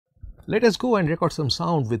Let us go and record some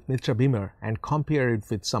sound with Mitra Beamer and compare it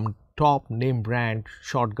with some top name brand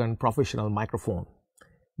shotgun professional microphone.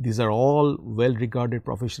 These are all well regarded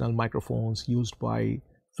professional microphones used by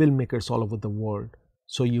filmmakers all over the world,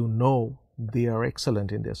 so you know they are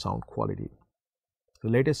excellent in their sound quality. So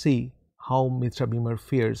let us see how Mitra Beamer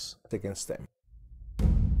fares against them.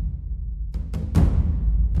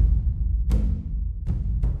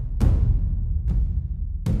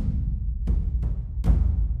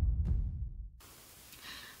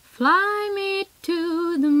 Fly me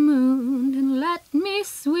to the moon and let me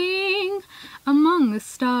swing among the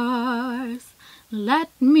stars.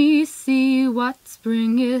 Let me see what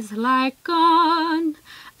spring is like on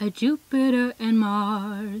a Jupiter and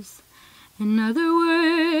Mars. In other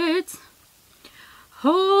words,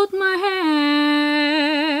 hold my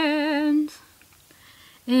hand.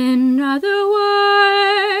 In other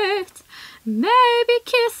words, baby,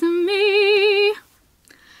 kiss me.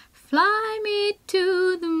 Fly me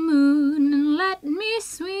to the moon and let me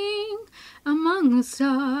swing among the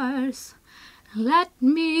stars. Let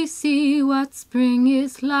me see what spring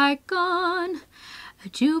is like on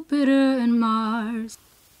Jupiter and Mars.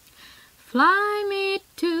 Fly me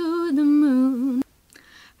to the moon.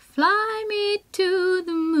 Fly me to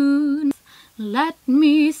the moon. Let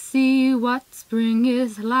me see what spring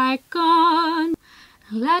is like on.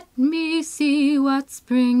 Let me see what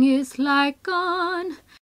spring is like on.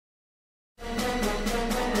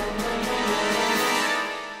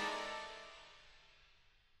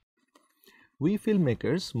 We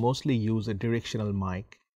filmmakers mostly use a directional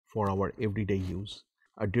mic for our everyday use.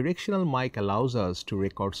 A directional mic allows us to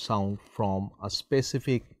record sound from a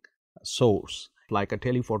specific source, like a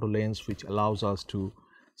telephoto lens, which allows us to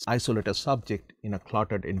isolate a subject in a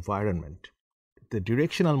cluttered environment. The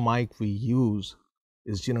directional mic we use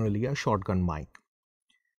is generally a shotgun mic.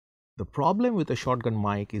 The problem with a shotgun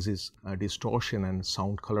mic is its distortion and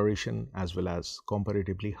sound coloration, as well as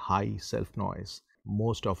comparatively high self-noise.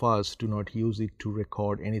 Most of us do not use it to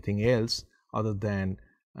record anything else other than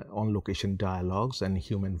on-location dialogues and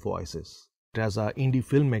human voices. As an indie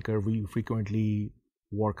filmmaker, we frequently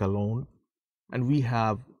work alone, and we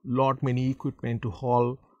have many equipment to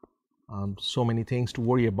haul, so many things to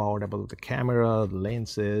worry about the camera, the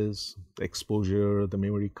lenses, the exposure, the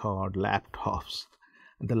memory card, laptops.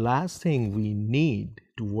 And the last thing we need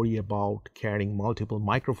to worry about carrying multiple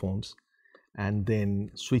microphones and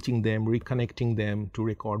then switching them, reconnecting them to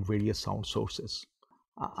record various sound sources.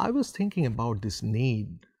 I was thinking about this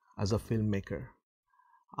need as a filmmaker.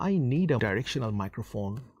 I need a directional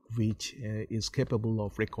microphone which is capable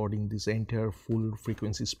of recording this entire full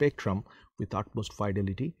frequency spectrum with utmost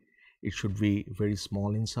fidelity. It should be very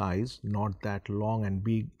small in size, not that long and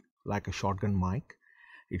big like a shotgun mic.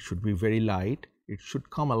 It should be very light. It should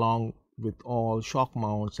come along with all shock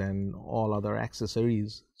mounts and all other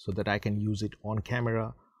accessories so that I can use it on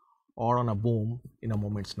camera or on a boom in a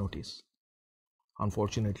moment's notice.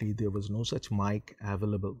 Unfortunately, there was no such mic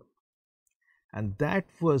available. And that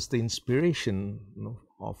was the inspiration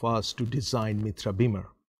of us to design Mitra Beamer.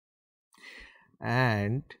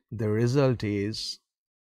 And the result is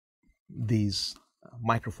these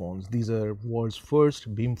microphones. These are world's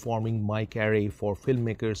first beamforming mic array for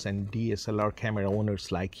filmmakers and DSLR camera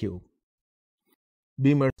owners like you.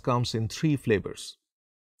 Beamer comes in 3 flavors: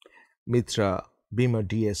 Mitra Beamer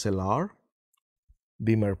DSLR,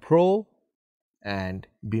 Beamer Pro, and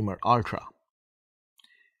Beamer Ultra.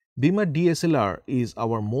 Beamer DSLR is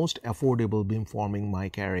our most affordable beamforming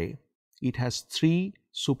mic array. It has 3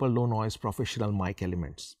 super low noise professional mic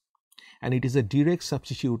elements, and it is a direct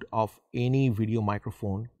substitute of any video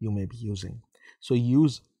microphone you may be using. So you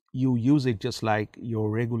use it just like your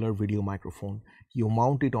regular video microphone. You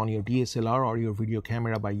mount it on your DSLR or your video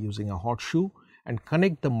camera by using a hot shoe and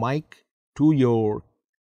connect the mic to your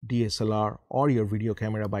DSLR or your video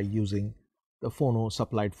camera by using the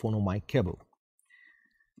supplied phono mic cable.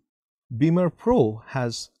 Beamer Pro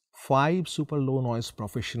has 5 super low noise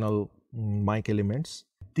professional mic elements.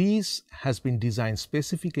 These has been designed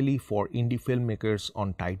specifically for indie filmmakers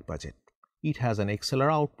on tight budget. It has an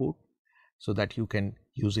XLR output so that you can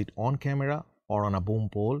use it on camera or on a boom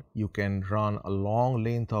pole. You can run a long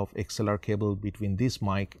length of XLR cable between this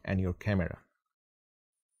mic and your camera.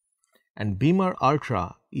 And Beamer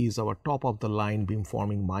Ultra is our top of the line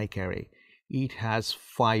beamforming mic array. It has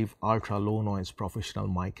 5 ultra low noise professional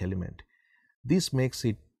mic element. This makes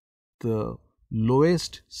it the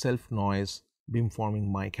lowest self noise beamforming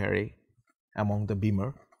mic array among the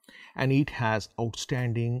Beamer, and it has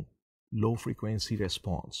outstanding low frequency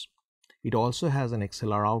response. It also has an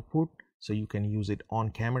XLR output, so you can use it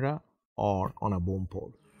on camera or on a boom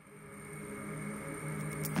pole.